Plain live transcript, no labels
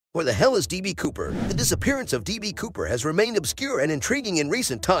Or the hell is D.B. Cooper? The disappearance of D.B. Cooper has remained obscure and intriguing in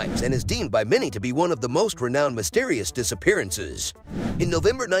recent times and is deemed by many to be one of the most renowned mysterious disappearances. In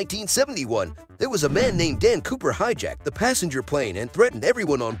November 1971, there was a man named Dan Cooper hijacked the passenger plane and threatened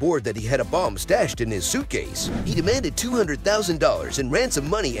everyone on board that he had a bomb stashed in his suitcase. He demanded $200,000 in ransom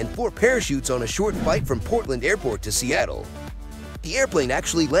money and 4 parachutes on a short flight from Portland Airport to Seattle. The airplane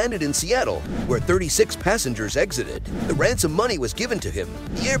actually landed in Seattle, where 36 passengers exited. The ransom money was given to him.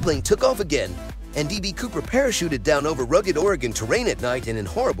 The airplane took off again, and D.B. Cooper parachuted down over rugged Oregon terrain at night and in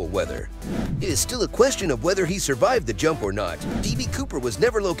horrible weather. It is still a question of whether he survived the jump or not. D.B. Cooper was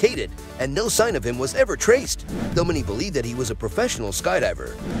never located, and no sign of him was ever traced, though many believe that he was a professional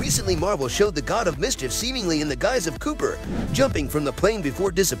skydiver. Recently, Marvel showed the god of mischief seemingly in the guise of Cooper, jumping from the plane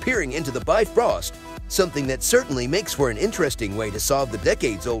before disappearing into the Bifrost, something that certainly makes for an interesting way to solve the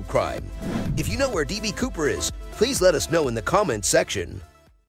decades-old crime. If you know where D.B. Cooper is, please let us know in the comments section.